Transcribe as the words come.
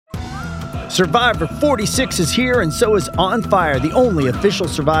Survivor 46 is here, and so is On Fire, the only official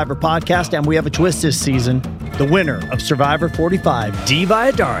Survivor podcast, and we have a twist this season. The winner of Survivor 45, Dee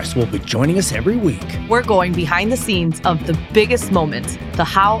Valladares, will be joining us every week. We're going behind the scenes of the biggest moments, the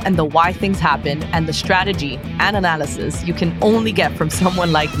how and the why things happen, and the strategy and analysis you can only get from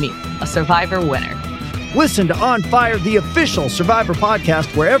someone like me, a Survivor winner. Listen to On Fire, the official Survivor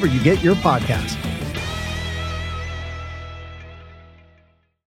podcast, wherever you get your podcasts.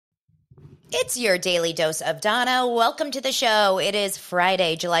 It's your daily dose of Donna. Welcome to the show. It is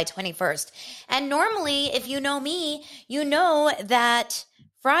Friday, July 21st. And normally, if you know me, you know that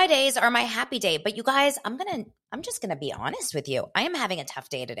Fridays are my happy day. But you guys, I'm just going to be honest with you. I am having a tough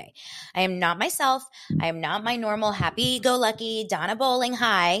day today. I am not myself. I am not my normal happy-go-lucky Donna Bowling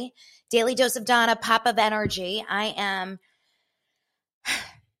high, daily dose of Donna, pop of energy. I'm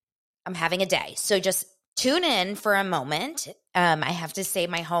having a day. So just tune in for a moment. I have to say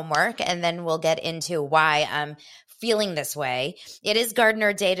my homework, and then we'll get into why I'm feeling this way. It is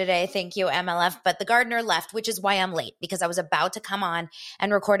Gardener Day today. Thank you, MLF. But the gardener left, which is why I'm late, because I was about to come on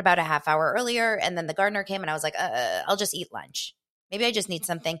and record about a half hour earlier, and then the gardener came, and I was like, I'll just eat lunch. Maybe I just need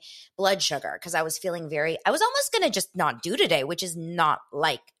something blood sugar, because I was feeling I was almost going to just not do today, which is not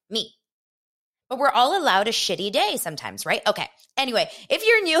like me. But we're all allowed a shitty day sometimes, right? Okay. Anyway, if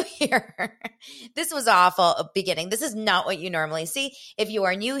you're new here, this was awful beginning. This is not what you normally see. If you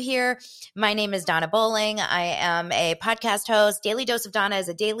are new here, my name is Donna Bowling. I am a podcast host. Daily Dose of Donna is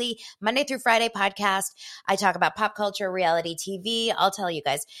a daily Monday through Friday podcast. I talk about pop culture, reality TV. I'll tell you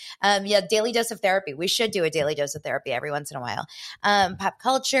guys. Daily Dose of Therapy. We should do a Daily Dose of Therapy every once in a while. Pop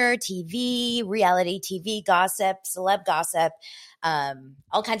culture, TV, reality TV, gossip, celeb gossip,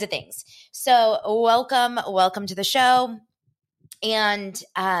 all kinds of things. So welcome to the show. And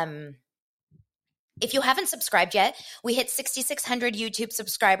if you haven't subscribed yet, we hit 6,600 YouTube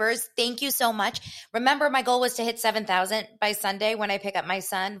subscribers. Thank you so much. Remember, my goal was to hit 7,000 by Sunday when I pick up my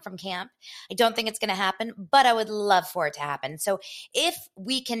son from camp. I don't think it's going to happen, but I would love for it to happen. So if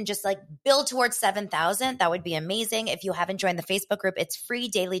we can just build towards 7,000, that would be amazing. If you haven't joined the Facebook group, it's free,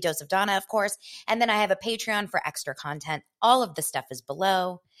 Daily Dose of Donna, of course. And then I have a Patreon for extra content. All of the stuff is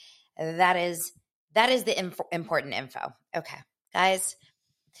below. That is the important info. Okay, guys.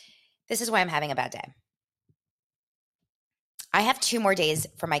 This is why I'm having a bad day. I have 2 more days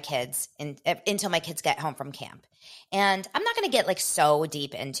for my kids until my kids get home from camp. And I'm not going to get so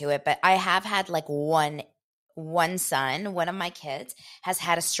deep into it, but I have had one son, one of my kids, has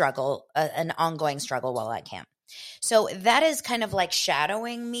had a struggle, an ongoing struggle while at camp. So that is kind of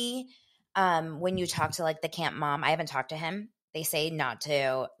shadowing me when you talk to the camp mom. I haven't talked to him. They say not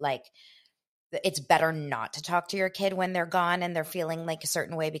to it's better not to talk to your kid when they're gone and they're feeling a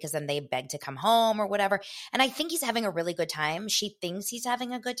certain way, because then they beg to come home or whatever. And I think he's having a really good time. She thinks he's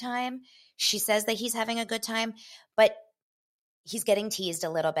having a good time. She says that he's having a good time, but he's getting teased a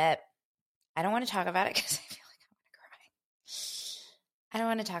little bit. I don't want to talk about it because I feel like I'm going to cry. I don't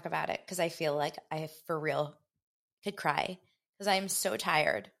want to talk about it because I feel like I for real could cry because I'm so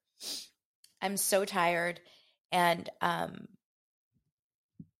tired. I'm so tired. And,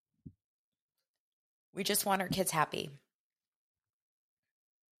 we just want our kids happy.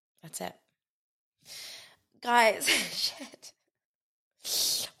 That's it. Guys, shit.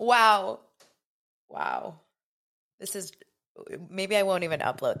 Wow. Maybe I won't even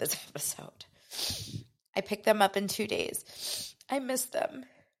upload this episode. I picked them up in 2 days. I miss them.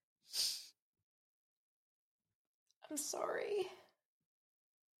 I'm sorry.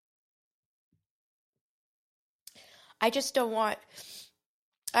 I just don't want...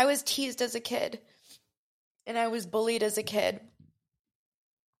 I was teased as a kid. And I was bullied as a kid.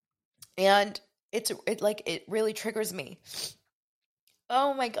 And it really triggers me.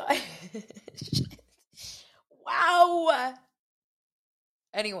 Oh my God. Wow.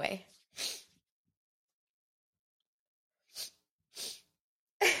 Anyway.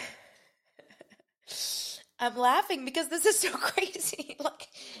 I'm laughing because this is so crazy.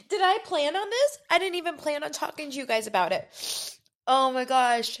 Did I plan on this? I didn't even plan on talking to you guys about it. Oh my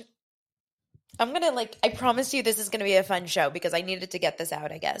gosh. I'm going to I promise you this is going to be a fun show because I needed to get this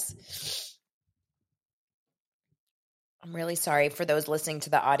out, I guess. I'm really sorry for those listening to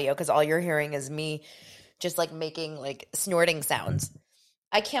the audio because all you're hearing is me just making snorting sounds.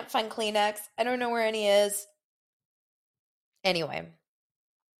 I can't find Kleenex. I don't know where any is. Anyway.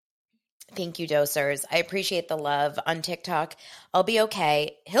 Thank you, dosers. I appreciate the love on TikTok. I'll be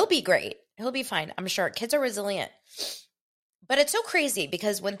okay. He'll be great. He'll be fine. I'm sure. Kids are resilient. But it's so crazy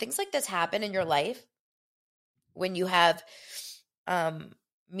because when things like this happen in your life, when you have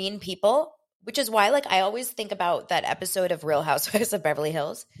mean people, which is why I always think about that episode of Real Housewives of Beverly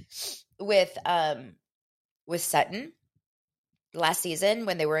Hills with Sutton last season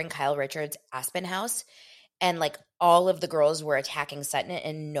when they were in Kyle Richards' Aspen house, and like all of the girls were attacking Sutton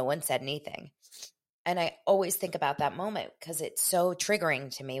and no one said anything. And I always think about that moment because it's so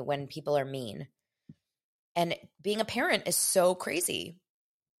triggering to me when people are mean. And being a parent is so crazy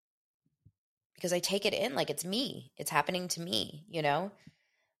because I take it in like it's me. It's happening to me, you know?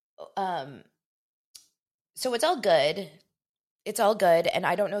 So it's all good. It's all good. And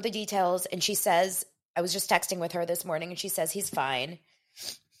I don't know the details. And she says, I was just texting with her this morning and she says he's fine.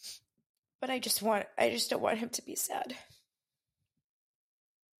 But I just don't want him to be sad.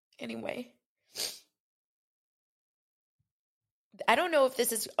 Anyway. I don't know if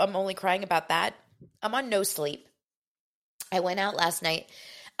this is, I'm only crying about that. I'm on no sleep. I went out last night.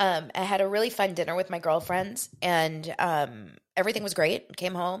 I had a really fun dinner with my girlfriends and everything was great.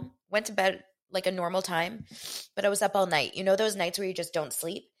 Came home, went to bed like a normal time, but I was up all night. You know those nights where you just don't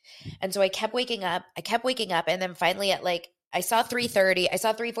sleep? And so I kept waking up. And then finally at like, I saw 3:30, I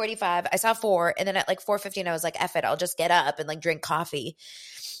saw 3:45, I saw 4, and then at like 4:15, I was like, F it, I'll just get up and like drink coffee.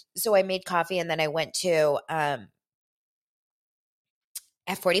 So I made coffee and then I went to at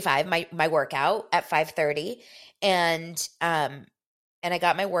 45, my workout at 5:30, and I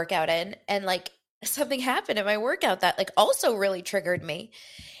got my workout in, and like something happened in my workout that like also really triggered me,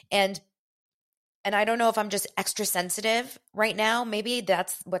 and I don't know if I'm just extra sensitive right now. Maybe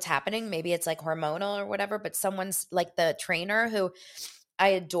that's what's happening. Maybe it's like hormonal or whatever. But someone's like the trainer who I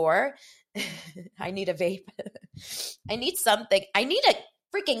adore. I need a vape. I need something. I need a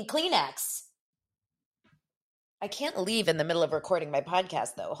freaking Kleenex. I can't leave in the middle of recording my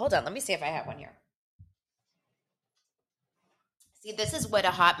podcast, though. Hold on. Let me see if I have one here. See, this is what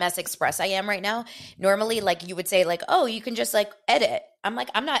a hot mess express I am right now. Normally, like you would say, like, oh, you can just like edit. I'm like,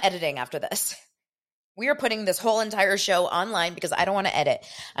 I'm not editing after this. We are putting this whole entire show online because I don't want to edit.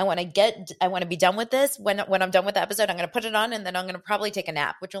 I want to be done with this. When I'm done with the episode, I'm going to put it on and then I'm going to probably take a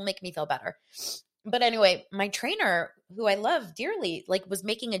nap, which will make me feel better. But anyway, my trainer, who I love dearly, like was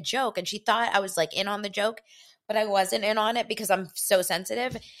making a joke and she thought I was like in on the joke, but I wasn't in on it because I'm so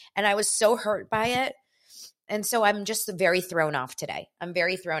sensitive and I was so hurt by it. And so I'm just very thrown off today. I'm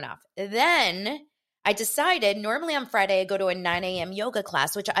very thrown off. Then I decided, normally on Friday, I go to a 9 a.m. yoga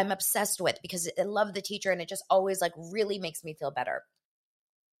class, which I'm obsessed with because I love the teacher and it just always like really makes me feel better.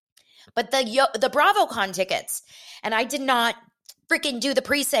 But the BravoCon tickets, and I did not freaking do the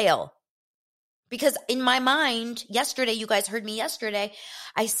pre-sale because in my mind, yesterday, you guys heard me yesterday,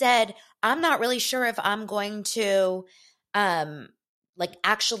 I said, I'm not really sure if I'm going to like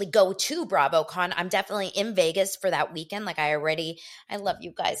actually go to BravoCon. I'm definitely in Vegas for that weekend. Like I love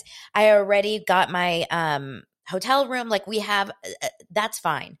you guys. I already got my hotel room. Like we have, that's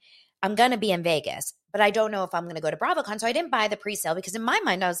fine. I'm going to be in Vegas, but I don't know if I'm going to go to BravoCon. So I didn't buy the pre-sale because in my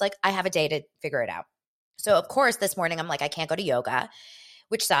mind, I was like, I have a day to figure it out. So of course, this morning, I'm like, I can't go to yoga,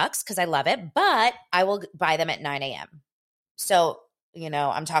 which sucks because I love it, but I will buy them at 9 a.m. So, you know,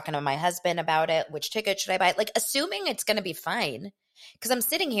 I'm talking to my husband about it. Which ticket should I buy? Like assuming it's going to be fine. Because I'm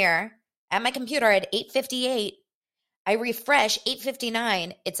sitting here at my computer at 8:58. I refresh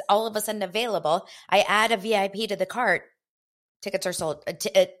 8:59. It's all of a sudden available. I add a VIP to the cart. Tickets are sold.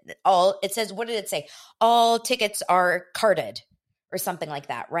 It says, what did it say? All tickets are carted or something like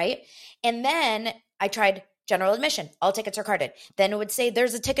that, right? And then I tried general admission. All tickets are carded. Then it would say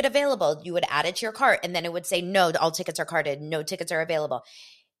there's a ticket available. You would add it to your cart. And then it would say, no, all tickets are carded. No tickets are available.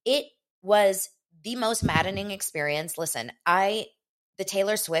 It was the most maddening experience. Listen, the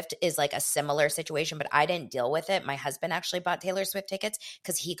Taylor Swift is like a similar situation, but I didn't deal with it. My husband actually bought Taylor Swift tickets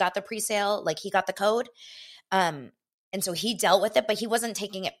because he got the pre-sale, like he got the code. And so he dealt with it, but he wasn't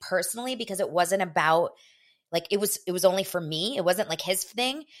taking it personally because it wasn't about like, it was only for me. It wasn't like his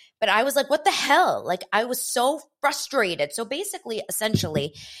thing, but I was like, what the hell? Like I was so frustrated. So basically,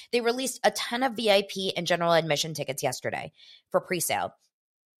 essentially, they released a ton of VIP and general admission tickets yesterday for pre-sale.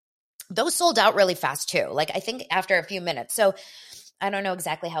 Those sold out really fast too. Like I think after a few minutes. So I don't know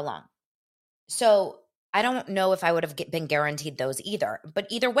exactly how long. So I don't know if I would have been guaranteed those either. But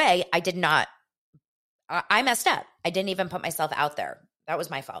either way, I did not. I messed up. I didn't even put myself out there. That was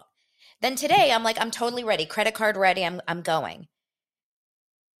my fault. Then today, I'm like, I'm totally ready. Credit card ready. I'm going.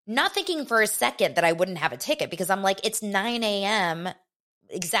 Not thinking for a second that I wouldn't have a ticket because I'm like, it's 9 a.m.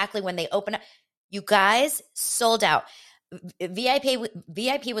 exactly when they open up. You guys, sold out.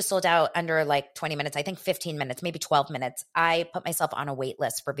 VIP was sold out under like 20 minutes, I think 15 minutes, maybe 12 minutes. I put myself on a wait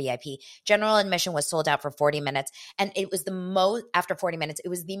list for VIP. General admission was sold out for 40 minutes. And it was after 40 minutes, it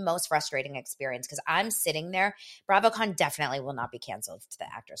was the most frustrating experience because I'm sitting there. BravoCon definitely will not be canceled to the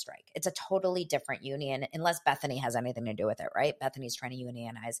actor strike. It's a totally different union, unless Bethany has anything to do with it, right? Bethany's trying to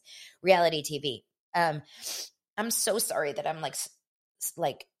unionize reality TV. I'm so sorry that I'm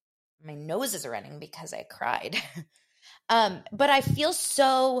like my nose is running because I cried. But I feel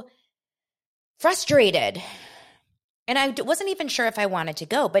so frustrated. And I wasn't even sure if I wanted to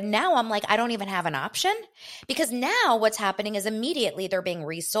go. But now I'm like, I don't even have an option. Because now what's happening is immediately they're being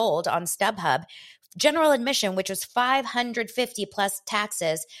resold on StubHub. General admission, which was $550 plus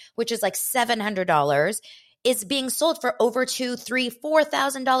taxes, which is like $700, is being sold for over $2,000, $3,000,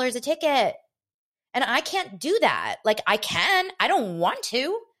 $4,000 a ticket. And I can't do that. Like I don't want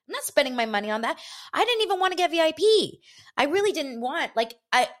to. I'm not spending my money on that. I didn't even want to get VIP. I really didn't want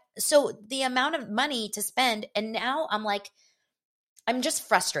so the amount of money to spend. And now I'm just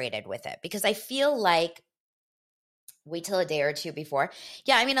frustrated with it because I feel like wait till a day or two before.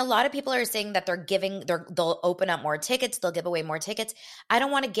 Yeah. I mean, a lot of people are saying that they'll open up more tickets. They'll give away more tickets. I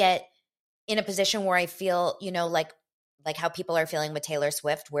don't want to get in a position where I feel, like how people are feeling with Taylor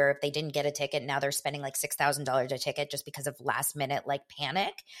Swift, where if they didn't get a ticket, now they're spending like $6,000 a ticket just because of last minute like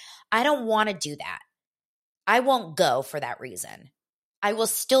panic. I don't want to do that. I won't go for that reason. I will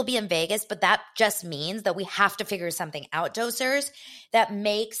still be in Vegas, but that just means that we have to figure something out, dosers, that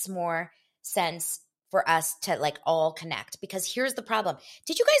makes more sense for us to like all connect. Because here's the problem.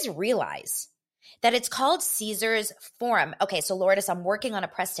 Did you guys realize that it's called Caesars Forum? Okay, so Lourdes, I'm working on a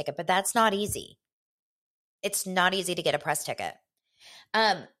press ticket, but that's not easy. It's not easy to get a press ticket.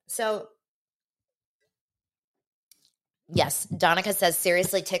 So yes, Donica says,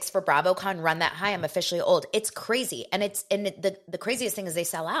 seriously, ticks for BravoCon run that high. I'm officially old. It's crazy. And the craziest thing is they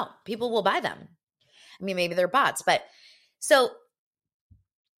sell out. People will buy them. I mean, maybe they're bots, but so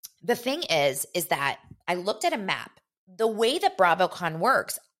the thing is that I looked at a map. The way that BravoCon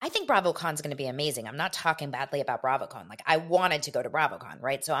works, I think BravoCon is going to be amazing. I'm not talking badly about BravoCon. Like I wanted to go to BravoCon,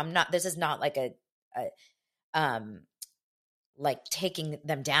 right? So this is not like like taking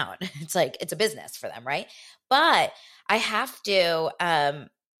them down. It's like, it's a business for them, right? But I have to,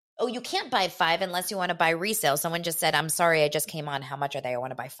 you can't buy 5 unless you want to buy resale. Someone just said, I'm sorry, I just came on. How much are they? I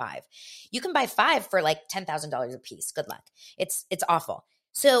want to buy 5. You can buy 5 for like $10,000 a piece. Good luck. It's awful.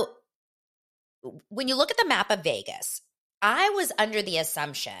 So when you look at the map of Vegas, I was under the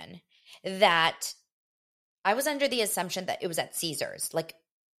assumption that it was at Caesars. Like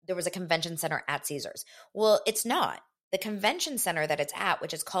there was a convention center at Caesars. Well, it's not. The convention center that it's at,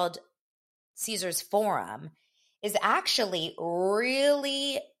 which is called Caesars Forum, is actually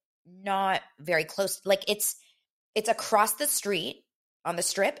really not very close. Like it's across the street on the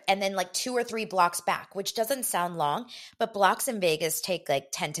Strip and then like 2 or 3 blocks back, which doesn't sound long, but blocks in Vegas take like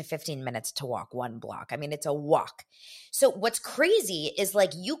 10 to 15 minutes to walk 1 block. I mean, it's a walk. So what's crazy is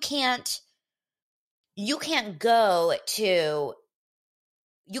like you can't go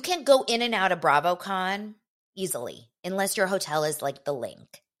in and out of BravoCon easily unless your hotel is like the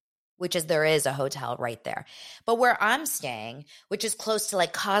Link, which is there is a hotel right there. But where I'm staying, which is close to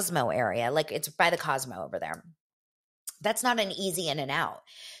like Cosmo area, like it's by the Cosmo over there, that's not an easy in and out.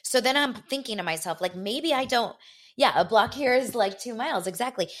 So then I'm thinking to myself, like maybe I don't, a block here is like 2 miles.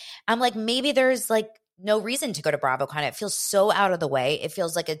 Exactly. I'm like, maybe there's like no reason to go to BravoCon. It feels so out of the way. It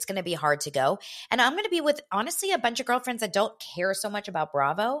feels like it's going to be hard to go. And I'm going to be with, honestly, a bunch of girlfriends that don't care so much about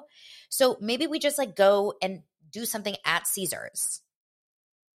Bravo. So maybe we just like go and do something at Caesars.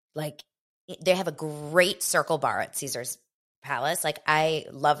 Like they have a great circle bar at Caesars Palace. Like I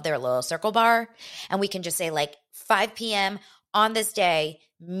love their little circle bar. And we can just say like 5 p.m. on this day,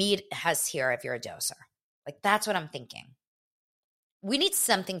 meet us here if you're a doser. Like that's what I'm thinking. We need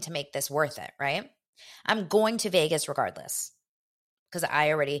something to make this worth it, right? I'm going to Vegas regardless because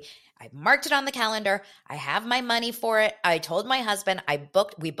I marked it on the calendar. I have my money for it. I told my husband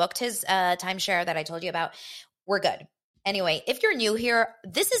we booked his timeshare that I told you about. We're good. Anyway, if you're new here,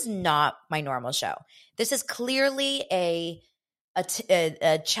 this is not my normal show. This is clearly a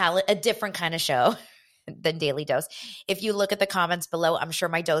challenge, a different kind of show than Daily Dose. If you look at the comments below, I'm sure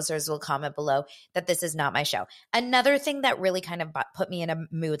my dosers will comment below that this is not my show. Another thing that really kind of put me in a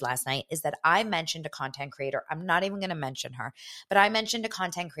mood last night is that I mentioned a content creator. I'm not even going to mention her, but I mentioned a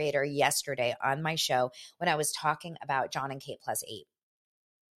content creator yesterday on my show when I was talking about John and Kate Plus 8.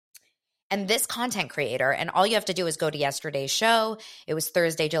 And this content creator, and all you have to do is go to yesterday's show. It was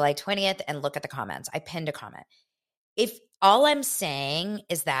Thursday, July 20th, and look at the comments. I pinned a comment. If all I'm saying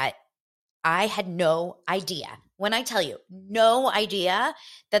is that I had no idea when I tell you, no idea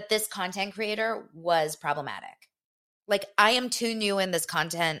that this content creator was problematic. Like, I am too new in this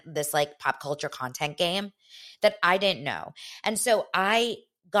content, this like pop culture content game, that I didn't know. And so I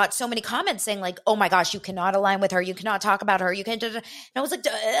got so many comments saying like, oh my gosh, you cannot align with her. You cannot talk about her. You can't. And I was like,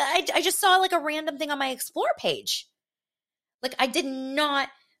 I just saw like a random thing on my Explore page. Like, I did not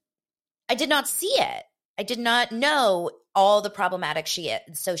see it. I did not know all the problematic she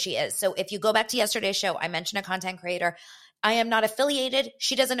is. So if you go back to yesterday's show, I mentioned a content creator. I am not affiliated.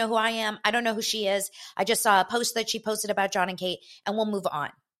 She doesn't know who I am. I don't know who she is. I just saw a post that she posted about John and Kate, and we'll move on.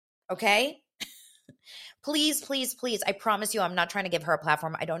 Okay? Please, please, please. I promise you, I'm not trying to give her a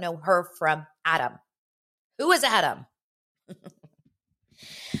platform. I don't know her from Adam. Who is Adam?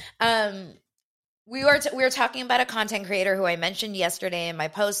 We were talking about a content creator who I mentioned yesterday in my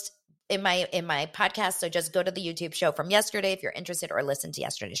post in my podcast. So just go to the YouTube show from yesterday if you're interested, or listen to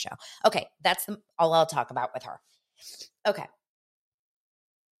yesterday's show. Okay, that's all I'll talk about with her. Okay.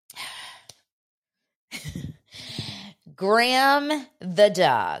 Graham the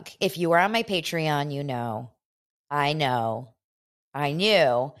dog. If you were on my Patreon, you know, I knew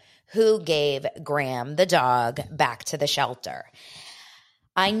who gave Graham the dog back to the shelter.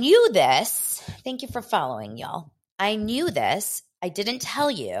 I knew this. Thank you for following, y'all. I knew this. I didn't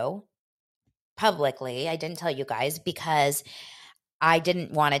tell you publicly. I didn't tell you guys because I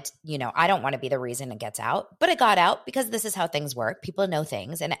didn't want it, I don't want to be the reason it gets out, but it got out because this is how things work. People know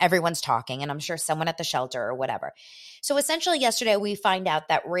things and everyone's talking, and I'm sure someone at the shelter or whatever. So essentially yesterday we find out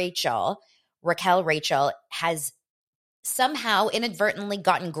that Rachel has somehow inadvertently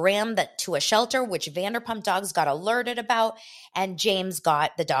gotten Graham to a shelter, which Vanderpump Dogs got alerted about, and James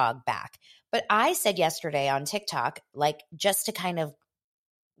got the dog back. But I said yesterday on TikTok, like, just to kind of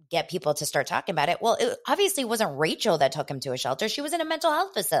get people to start talking about it. Well, it obviously wasn't Rachel that took him to a shelter. She was in a mental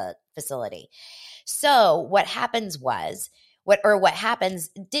health facility. So what happens, by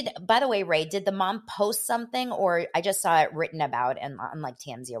the way, Ray, did the mom post something, or I just saw it written about on like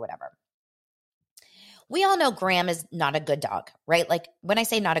TMZ or whatever? We all know Graham is not a good dog, right? Like, when I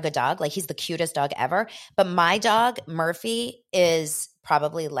say not a good dog, like, he's the cutest dog ever. But my dog, Murphy, is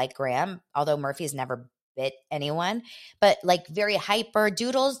probably like Graham, although Murphy's never bit anyone, but like very hyper.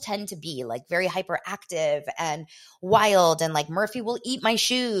 Doodles tend to be like very hyperactive and wild, and like Murphy will eat my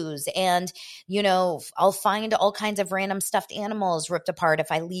shoes, and I'll find all kinds of random stuffed animals ripped apart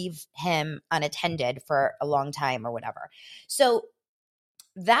if I leave him unattended for a long time or whatever. So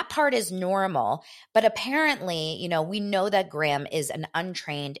that part is normal, but apparently, we know that Graham is an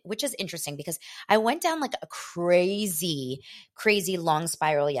untrained, which is interesting because I went down like a crazy, crazy long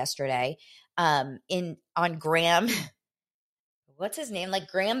spiral yesterday on Graham. What's his name? Like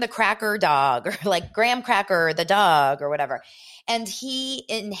Graham the Cracker Dog, or like Graham Cracker the dog, or whatever. And she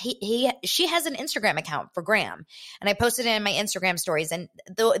has an Instagram account for Graham, and I posted it in my Instagram stories. And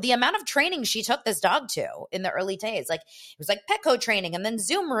the amount of training she took this dog to in the early days, like, it was like Petco training, and then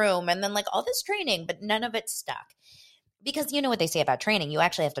Zoom room, and then like all this training, but none of it stuck. Because you know what they say about training, you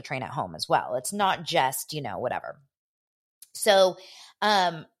actually have to train at home as well. It's not just, whatever. So,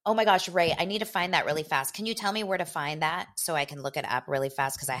 oh my gosh, Ray, I need to find that really fast. Can you tell me where to find that so I can look it up really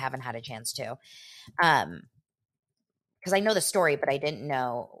fast? Because I haven't had a chance to. Because I know the story, but I didn't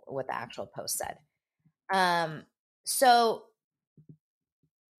know what the actual post said.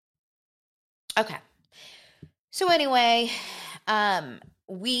 Okay. So anyway,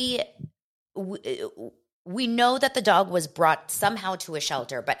 we know that the dog was brought somehow to a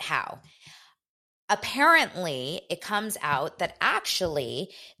shelter, but how? Apparently, it comes out that actually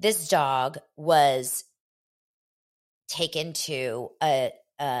this dog was taken to a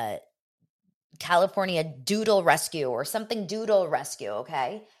California doodle rescue or something doodle rescue,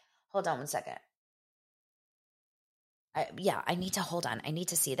 okay? Hold on one second. I need to hold on. I need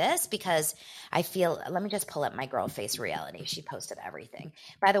to see this because let me just pull up my girl, Face Reality. She posted everything.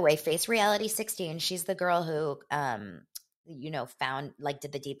 By the way, Face Reality 16, she's the girl who, found, like,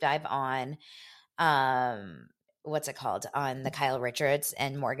 did the deep dive on, what's it called, on the Kyle Richards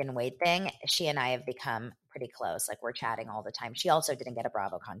and Morgan Wade thing. She and I have become pretty close. Like, we're chatting all the time. She also didn't get a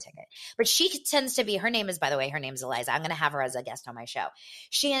BravoCon ticket, but she tends to be, her name's Eliza. I'm going to have her as a guest on my show.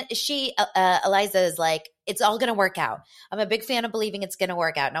 Eliza is like, it's all going to work out. I'm a big fan of believing it's going to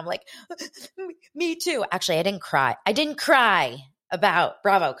work out. And I'm like, me too. Actually, I didn't cry about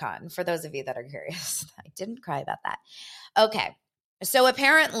BravoCon, for those of you that are curious. I didn't cry about that. Okay. So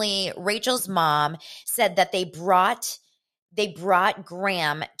apparently Rachel's mom said that they brought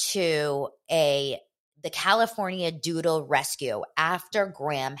Graham to the California Doodle Rescue after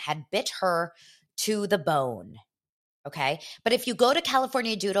Graham had bit her to the bone. Okay. But if you go to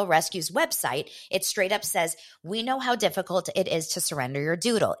California Doodle Rescue's website, it straight up says, we know how difficult it is to surrender your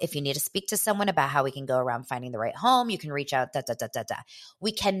doodle. If you need to speak to someone about how we can go around finding the right home, you can reach out, da, da, da, da, da.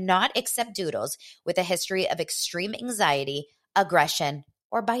 We cannot accept doodles with a history of extreme anxiety, aggression,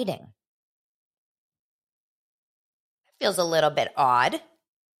 or biting. Feels a little bit odd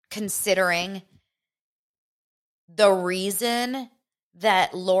considering the reason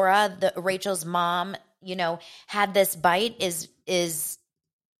that Laura, Rachel's mom, had this bite is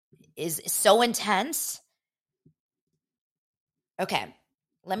so intense. Okay.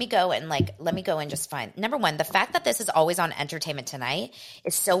 Let me go and just find. Number one, the fact that this is always on Entertainment Tonight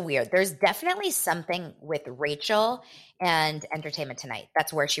is so weird. There's definitely something with Rachel and Entertainment Tonight.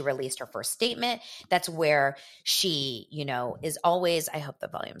 That's where she released her first statement. That's where she, is always, I hope the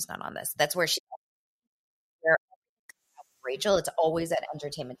volume's not on this. That's where Rachel, it's always at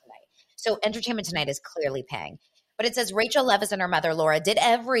Entertainment Tonight. So Entertainment Tonight is clearly paying. But it says Rachel Leviss and her mother, Laura, did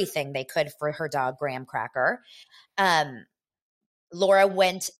everything they could for her dog, Graham Cracker.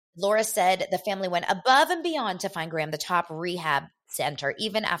 Laura said the family went above and beyond to find Graham the top rehab center,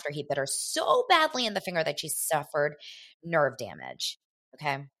 even after he bit her so badly in the finger that she suffered nerve damage.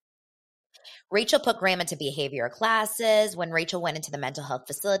 Okay. Rachel put Graham into behavior classes. When Rachel went into the mental health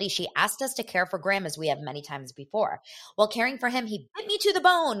facility, she asked us to care for Graham as we have many times before. While caring for him, he bit me to the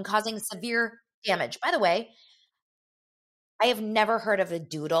bone, causing severe damage. By the way, I have never heard of a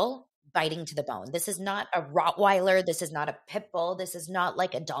doodle biting to the bone. This is not a Rottweiler. This is not a pit bull. This is not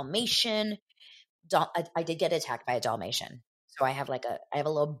like a Dalmatian. I did get attacked by a Dalmatian. So I have a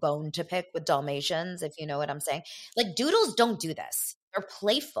little bone to pick with Dalmatians, if you know what I'm saying. Like doodles don't do this. They're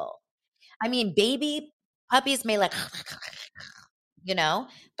playful. I mean, baby puppies may but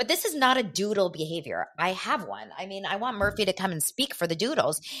this is not a doodle behavior. I have one. I mean, I want Murphy to come and speak for the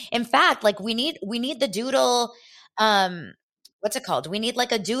doodles. In fact, we need the doodle, what's it called? We need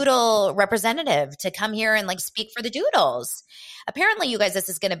a doodle representative to come here and speak for the doodles. Apparently, you guys, this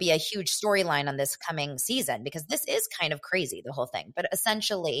is going to be a huge storyline on this coming season because this is kind of crazy, the whole thing. But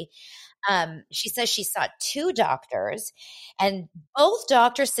essentially, she says she saw 2 doctors and both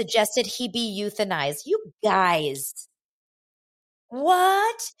doctors suggested he be euthanized. You guys,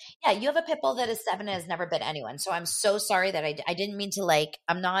 what? Yeah, you have a pit bull that is 7 and has never bit anyone. So I'm so sorry that I didn't mean to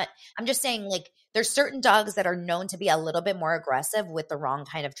I'm just saying there's certain dogs that are known to be a little bit more aggressive with the wrong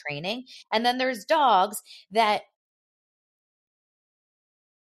kind of training. And then there's dogs that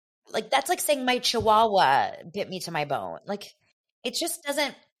that's like saying my Chihuahua bit me to my bone. It just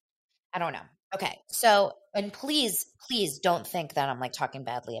doesn't, I don't know. Okay. So, and please don't think that I'm talking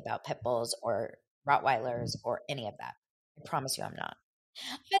badly about pit bulls or Rottweilers or any of that. I promise you I'm not.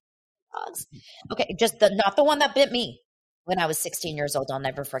 Dogs. Okay. Just not the one that bit me when I was 16 years old. I'll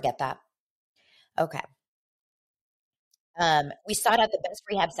never forget that. Okay. We sought out the best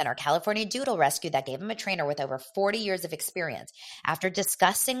rehab center, California Doodle Rescue, that gave him a trainer with over 40 years of experience. After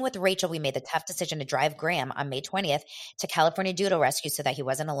discussing with Rachel, we made the tough decision to drive Graham on May 20th to California Doodle Rescue so that he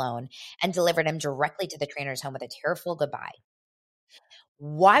wasn't alone and delivered him directly to the trainer's home with a tearful goodbye.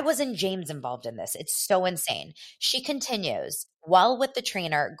 Why wasn't James involved in this? It's so insane. She continues, while with the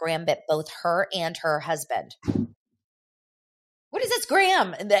trainer, Graham bit both her and her husband. What is this,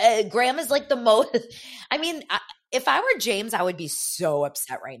 Graham? Graham is the most, I mean, if I were James, I would be so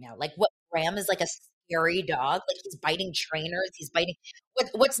upset right now. What, Graham is a scary dog? He's biting trainers. He's biting.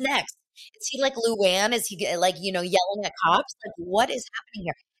 What's next? Is he like Luann? Is he yelling at cops? What is happening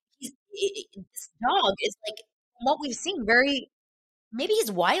here? This dog is from what we've seen, maybe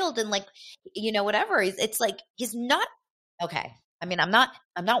he's wild and whatever. It's he's not okay. I mean, I'm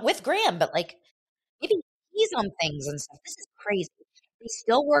not with Graham, but maybe he's on things and stuff. This is crazy. They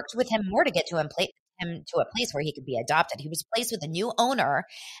still worked with him more to get to him to a place where he could be adopted. He was placed with a new owner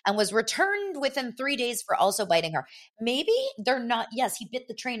and was returned within 3 days for also biting her. Maybe they're not. Yes, he bit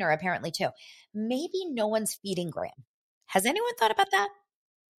the trainer apparently too. Maybe no one's feeding Graham. Has anyone thought about that?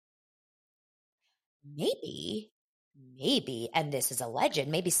 Maybe, and this is a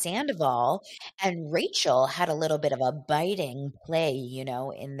legend, maybe Sandoval and Rachel had a little bit of a biting play,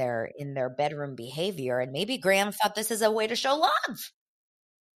 in their bedroom behavior. And maybe Graham thought this is a way to show love.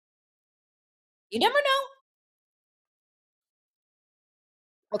 You never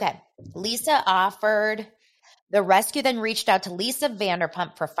know. Okay. The rescue then reached out to Lisa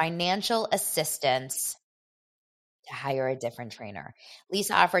Vanderpump for financial assistance to hire a different trainer.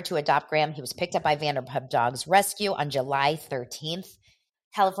 Lisa offered to adopt Graham. He was picked up by Vanderpump Dogs Rescue on July 13th.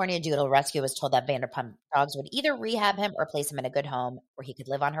 California Doodle Rescue was told that Vanderpump Dogs would either rehab him or place him in a good home where he could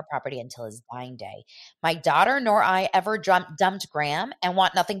live on her property until his dying day. My daughter nor I ever dumped Graham and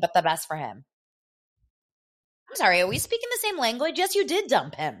want nothing but the best for him. I'm sorry, are we speaking the same language? Yes, you did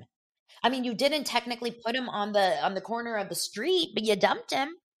dump him. I mean, you didn't technically put him on the corner of the street, but you dumped him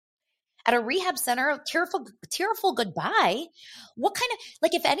at a rehab center. Tearful goodbye. What kind of,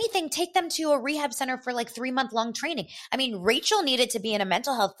 like, if anything, take them to a rehab center for like 3-month long training. I mean, Rachel needed to be in a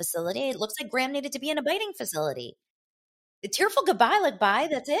mental health facility. It looks like Graham needed to be in a biting facility. A tearful goodbye, like, bye,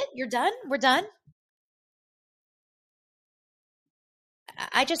 that's it. You're done. We're done.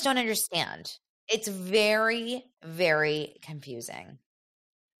 I just don't understand. It's very, very confusing.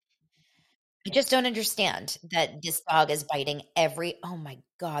 I just don't understand that this dog is biting every, oh my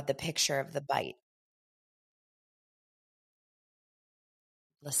God, the picture of the bite.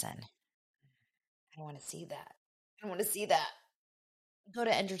 Listen, I don't want to see that. I don't want to see that. Go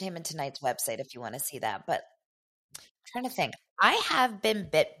to Entertainment Tonight's website if you want to see that. But I'm trying to think. I have been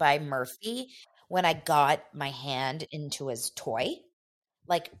bit by Murphy when I got my hand into his toy.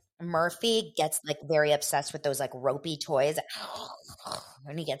 Like, Murphy gets like very obsessed with those like ropey toys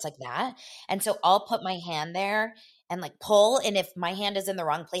and he gets like that. And so I'll put my hand there and like pull. And if my hand is in the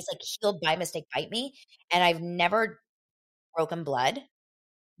wrong place, like he'll by mistake bite me. And I've never broken blood,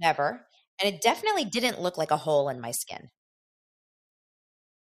 never. And it definitely didn't look like a hole in my skin.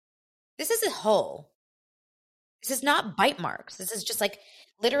 This is a hole. This is not bite marks. This is just like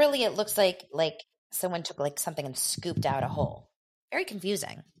literally it looks like someone took like something and scooped out a hole. Very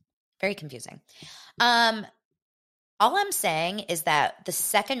confusing. Very confusing. All I'm saying is that the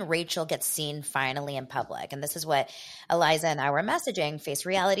second Rachel gets seen finally in public, and this is what Eliza and I were messaging, Face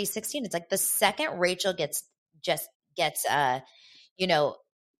Reality 16. It's like the second Rachel gets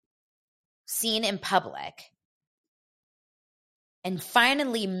seen in public, and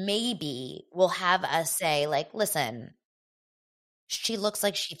finally maybe we'll have us say, like, listen, she looks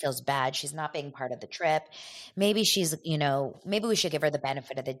like she feels bad. She's not being part of the trip. Maybe she's, maybe we should give her the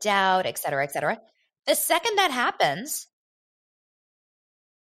benefit of the doubt, et cetera, et cetera. The second that happens,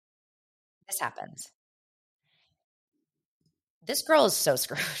 this happens. This girl is so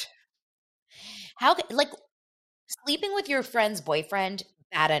screwed. How, like, sleeping with your friend's boyfriend,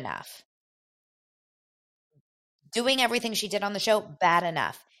 bad enough. Doing everything she did on the show, bad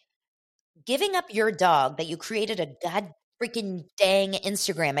enough. Giving up your dog that you created a god freaking dang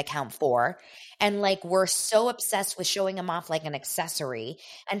Instagram account for, and like we're so obsessed with showing him off like an accessory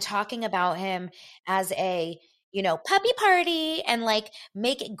and talking about him as a, puppy party and like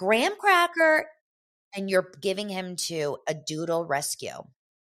make it graham cracker, and you're giving him to a doodle rescue.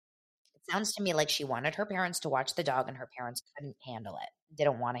 It sounds to me like she wanted her parents to watch the dog and her parents couldn't handle it,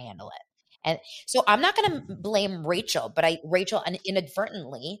 didn't want to handle it. And so I'm not going to blame Rachel, but Rachel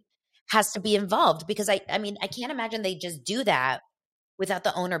inadvertently has to be involved because I mean, I can't imagine they just do that without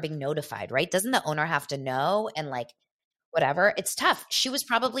the owner being notified, right? Doesn't the owner have to know and like whatever? It's tough. She was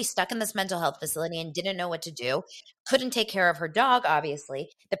probably stuck in this mental health facility and didn't know what to do. Couldn't take care of her dog, obviously.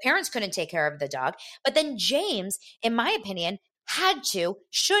 The parents couldn't take care of the dog. But then James, in my opinion,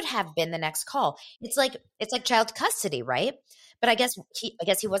 should have been the next call. It's like child custody, right? But I guess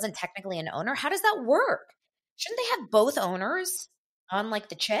he wasn't technically an owner. How does that work? Shouldn't they have both owners on like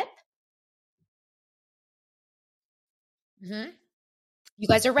the chip? Mm-hmm. You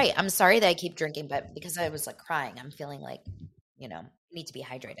guys are right. I'm sorry that I keep drinking, but because I was like crying, I'm feeling like, need to be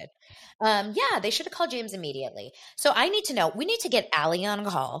hydrated. Yeah, they should have called James immediately. So I need to know. We need to get Allie on a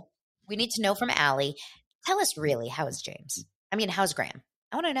call. We need to know from Allie. Tell us really, how is James? I mean, how's Graham?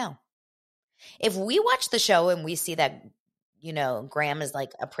 I want to know. If we watch the show and we see that, Graham is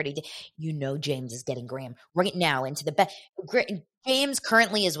like a pretty, James is getting Graham right now into the bed. James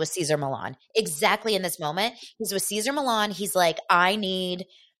currently is with Cesar Millan. Exactly in this moment, he's with Cesar Millan. He's like, I need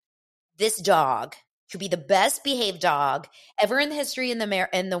this dog to be the best behaved dog ever in the history in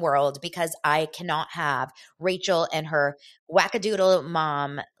the world because I cannot have Rachel and her wackadoodle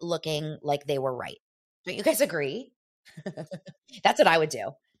mom looking like they were right. Don't you guys agree? That's what I would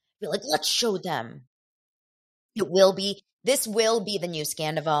do. Be like, let's show them. This will be the new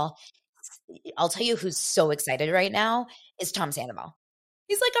Scandival. I'll tell you who's so excited right now is Tom Sandoval.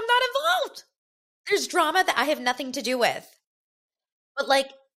 He's like, I'm not involved. There's drama that I have nothing to do with. But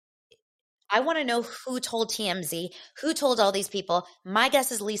like, I want to know who told TMZ, who told all these people. My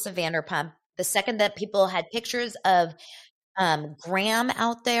guess is Lisa Vanderpump. The second that people had pictures of Graham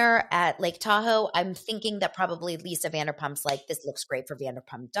out there at Lake Tahoe, I'm thinking that probably Lisa Vanderpump's like, this looks great for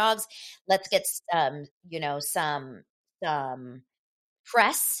Vanderpump dogs. Let's get some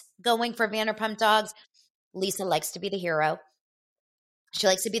press going for Vanderpump dogs. Lisa likes to be the hero. She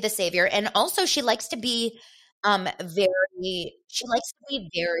likes to be the savior. And also she likes to be very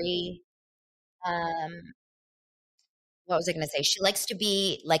what was I going to say? She likes to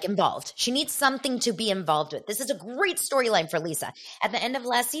be like involved. She needs something to be involved with. This is a great storyline for Lisa. At the end of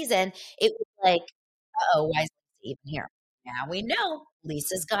last season, it was like, uh-oh, why is Lisa even here? Now we know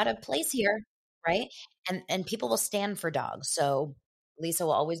Lisa's got a place here, right? And people will stand for dogs. So Lisa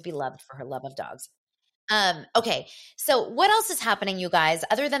will always be loved for her love of dogs. Okay. So what else is happening, you guys,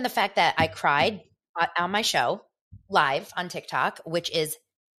 other than the fact that I cried on my show live on TikTok, which is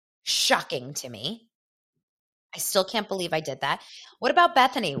shocking to me. I still can't believe I did that. What about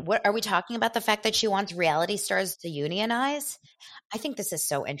Bethany? What are we talking about? The fact that she wants reality stars to unionize? I think this is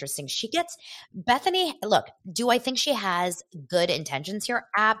so interesting. Bethany, look, do I think she has good intentions here?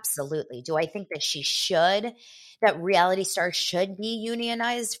 Absolutely. Do I think that reality stars should be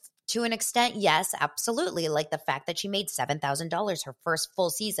unionized to an extent? Yes, absolutely. Like the fact that she made $7,000 her first full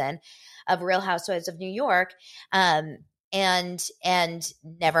season of Real Housewives of New York. And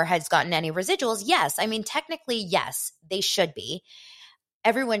never has gotten any residuals. Yes. I mean, technically, yes, they should be.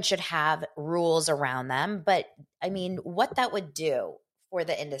 Everyone should have rules around them. But I mean, what that would do for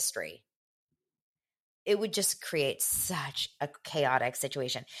the industry, it would just create such a chaotic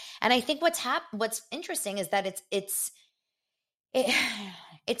situation. And I think what's interesting is that it's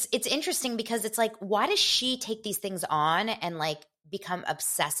interesting because it's like, why does she take these things on and like become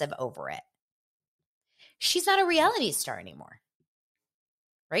obsessive over it? She's not a reality star anymore,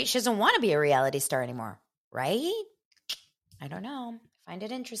 right? She doesn't want to be a reality star anymore, right? I don't know. I find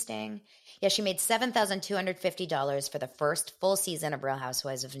it interesting. Yeah, she made $7,250 for the first full season of Real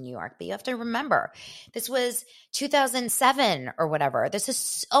Housewives of New York. But you have to remember, this was 2007 or whatever. This is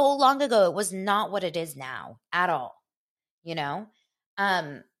so long ago. It was not what it is now at all, you know?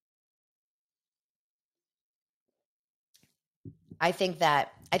 I think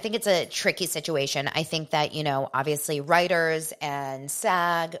it's a tricky situation. I think that, you know, obviously writers and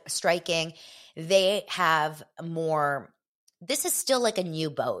SAG striking, they have more, this is still like a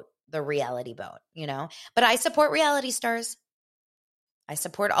new boat, the reality boat, you know, but I support reality stars. I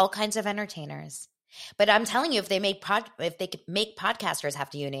support all kinds of entertainers, but I'm telling you, if they could make podcasters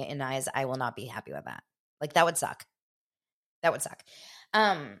have to unionize, I will not be happy with that. Like that would suck.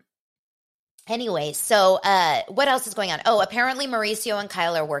 Anyway, so what else is going on? Oh, apparently Mauricio and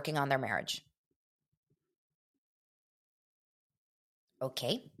Kyle are working on their marriage.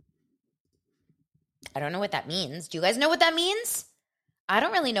 Okay. I don't know what that means. Do you guys know what that means? I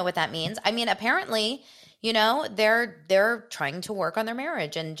don't really know what that means. I mean, apparently, you know, they're trying to work on their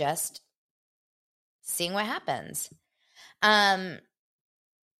marriage and just seeing what happens. I'm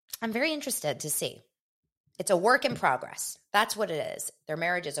very interested to see. It's a work in progress. That's what it is. Their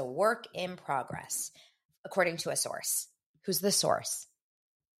marriage is a work in progress, according to a source. Who's the source?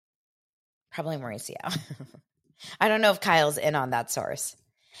 Probably Mauricio. I don't know if Kyle's in on that source.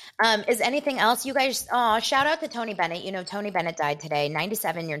 Is anything else? You guys, shout out to Tony Bennett. You know, Tony Bennett died today,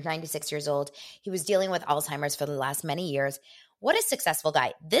 96 years old. He was dealing with Alzheimer's for the last many years. What a successful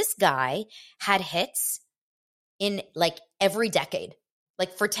guy. This guy had hits in like every decade.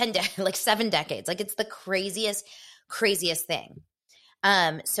 Like for 7 decades. Like it's the craziest thing.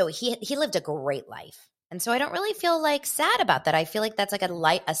 So he lived a great life. And so I don't really feel like sad about that. I feel like that's like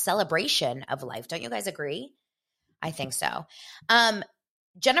a celebration of life. Don't you guys agree? I think so.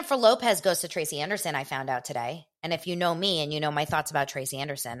 Jennifer Lopez goes to Tracy Anderson, I found out today. And if you know me and you know my thoughts about Tracy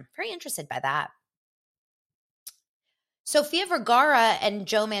Anderson, very interested by that. Sofia Vergara and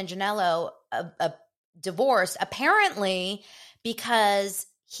Joe Manganiello divorced, apparently because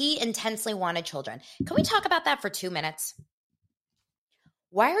he intensely wanted children. Can we talk about that for 2 minutes?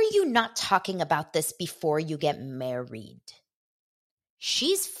 Why are you not talking about this before you get married?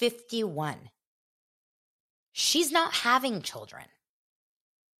 She's 51. She's not having children.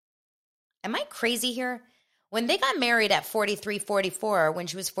 Am I crazy here? When they got married at 43, 44, when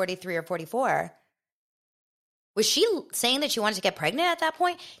she was 43 or 44, was she saying that she wanted to get pregnant at that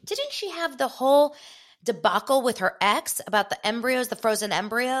point? Didn't she have the whole debacle with her ex about the embryos, the frozen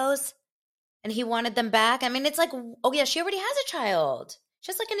embryos, and he wanted them back? I mean, it's like, oh yeah, she already has a child.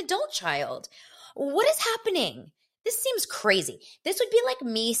 She has like an adult child. What is happening? This seems crazy. This would be like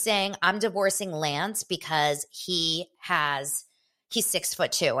me saying I'm divorcing Lance because he's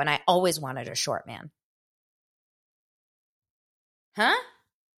 6'2" and I always wanted a short man. Huh?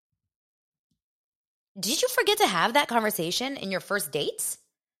 Did you forget to have that conversation in your first dates?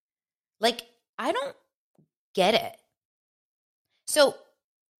 Like, I don't get it. So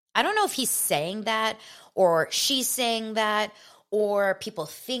I don't know if he's saying that or she's saying that or people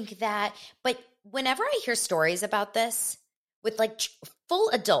think that, but whenever I hear stories about this with like full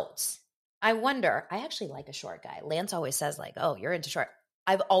adults, I wonder, I actually like a short guy. Lance always says like, oh, you're into short.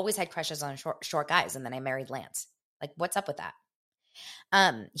 I've always had crushes on short guys, and then I married Lance. Like, what's up with that?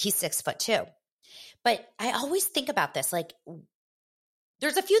 He's 6'2". But I always think about this, like,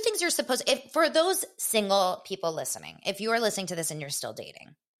 there's a few things you're supposed – for those single people listening, if you are listening to this and you're still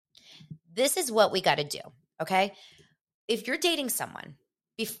dating, this is what we got to do, okay? If you're dating someone,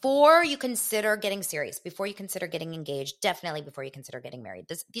 before you consider getting serious, before you consider getting engaged, definitely before you consider getting married,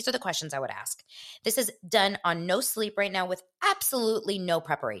 these are the questions I would ask. This is done on no sleep right now with absolutely no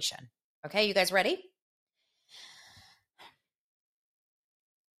preparation. Okay, you guys ready?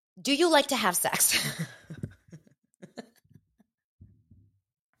 Do you like to have sex?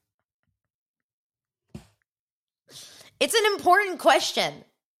 It's an important question,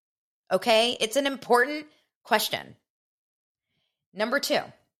 okay? It's an important question. Number 2,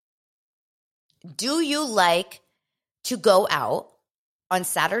 do you like to go out on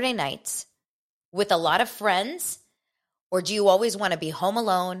Saturday nights with a lot of friends, or do you always want to be home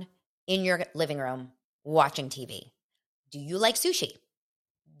alone in your living room watching TV? Do you like sushi?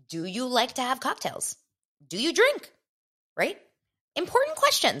 Do you like to have cocktails? Do you drink? Right? Important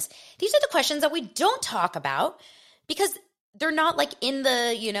questions. These are the questions that we don't talk about because they're not like in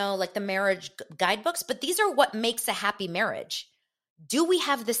the, like the marriage guidebooks, but these are what makes a happy marriage. Do we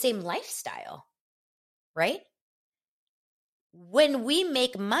have the same lifestyle? Right? When we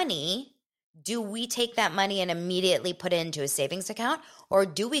make money, do we take that money and immediately put it into a savings account, or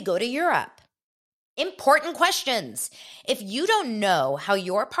do we go to Europe? Important questions. If you don't know how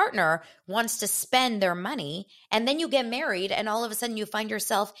your partner wants to spend their money, and then you get married and all of a sudden you find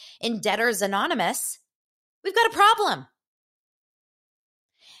yourself in Debtors Anonymous, we've got a problem.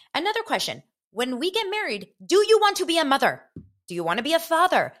 Another question. When we get married, do you want to be a mother? Do you want to be a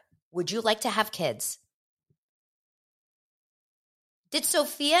father? Would you like to have kids? Did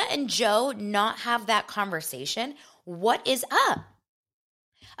Sophia and Joe not have that conversation? What is up?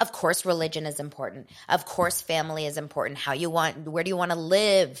 Of course, religion is important. Of course, family is important. Where do you want to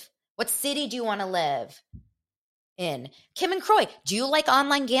live? What city do you want to live in? Kim and Croy, do you like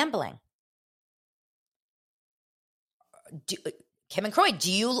online gambling? Kim and Croy,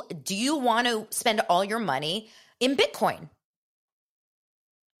 do you want to spend all your money in Bitcoin?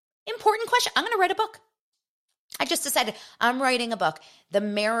 Important question. I'm going to write a book. I just decided I'm writing a book.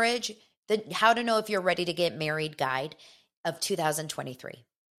 The How to Know If You're Ready to Get Married Guide of 2023.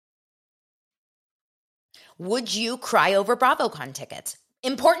 Would you cry over BravoCon tickets?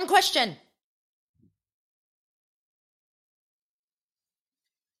 Important question.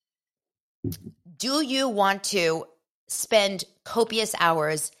 Do you want to spend copious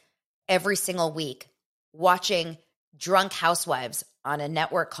hours every single week watching Drunk Housewives on a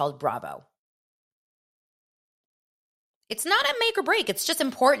network called Bravo? It's not a make or break. It's just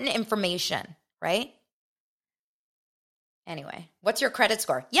important information, right? Anyway, what's your credit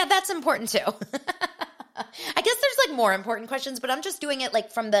score? Yeah, that's important too. I guess there's like more important questions, but I'm just doing it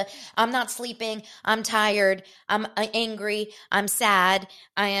like from I'm not sleeping, I'm tired, I'm angry, I'm sad,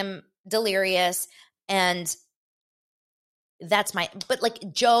 I am delirious, and but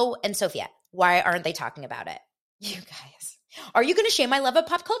like Joe and Sophia, why aren't they talking about it? You guys, are you going to shame my love of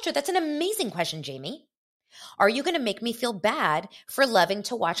pop culture? That's an amazing question, Jamie. Are you going to make me feel bad for loving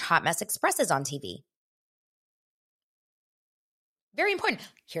to watch Hot Mess Expresses on TV? Very important.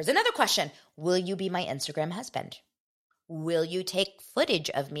 Here's another question. Will you be my Instagram husband? Will you take footage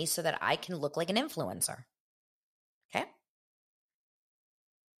of me so that I can look like an influencer? Okay.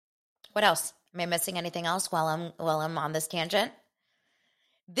 What else? Am I missing anything else while I'm on this tangent?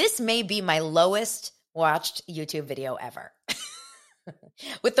 This may be my lowest watched YouTube video ever.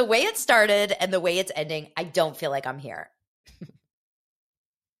 With the way it started and the way it's ending, I don't feel like I'm here.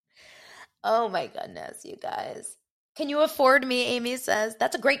 Oh my goodness, you guys. Can you afford me, Amy says?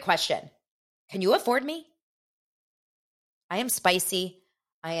 That's a great question. Can you afford me? I am spicy.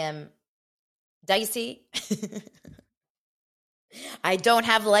 I am dicey. I don't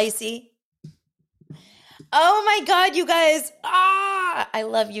have Lacey. Oh my God, you guys. I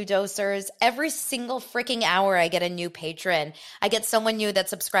love you, dosers. Every single freaking hour I get a new patron. I get someone new that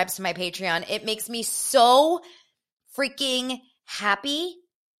subscribes to my Patreon. It makes me so freaking happy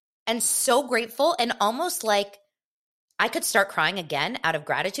and so grateful and almost like I could start crying again out of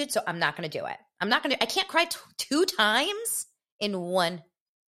gratitude. So I'm not going to do it. I can't cry two times in one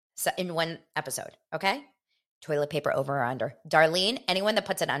episode. Okay. Toilet paper over or under. Darlene, anyone that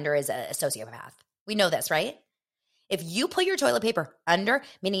puts it under is a sociopath. We know this, right? If you pull your toilet paper under,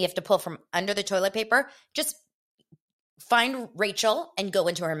 meaning you have to pull from under the toilet paper, just find Rachel and go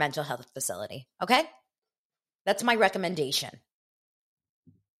into her mental health facility, okay? That's my recommendation.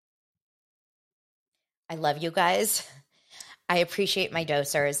 I love you guys. I appreciate my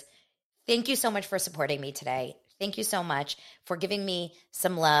dosers. Thank you so much for supporting me today. Thank you so much for giving me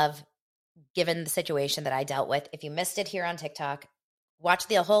some love, given the situation that I dealt with. If you missed it here on TikTok, watch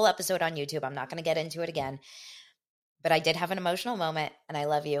the whole episode on YouTube. I'm not going to get into it again. But I did have an emotional moment, and I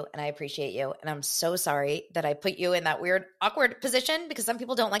love you, and I appreciate you. And I'm so sorry that I put you in that weird, awkward position because some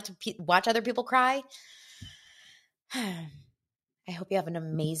people don't like to watch other people cry. I hope you have an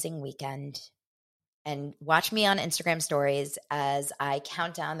amazing weekend. And watch me on Instagram stories as I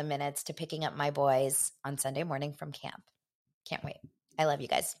count down the minutes to picking up my boys on Sunday morning from camp. Can't wait. I love you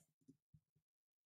guys.